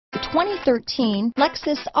2013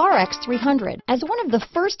 Lexus RX 300. As one of the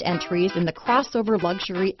first entries in the crossover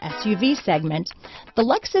luxury SUV segment, the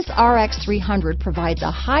Lexus RX 300 provides a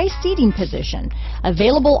high seating position,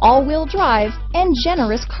 available all-wheel drive, and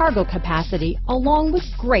generous cargo capacity, along with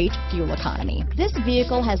great fuel economy. This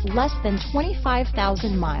vehicle has less than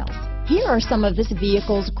 25,000 miles. Here are some of this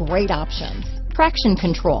vehicle's great options: traction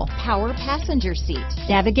control, power passenger seat,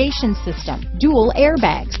 navigation system, dual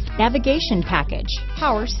airbags, navigation package,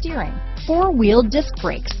 power steering, four-wheel disc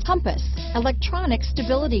brakes, compass, electronic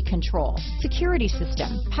stability control, security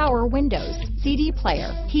system, power windows, CD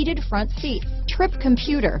player, heated front seats, trip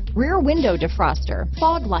computer, rear window defroster,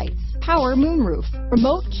 fog lights, power moonroof,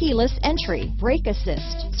 remote keyless entry, brake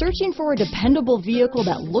assist. Searching for a dependable vehicle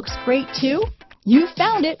that looks great too? You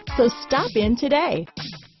found it, so stop in today.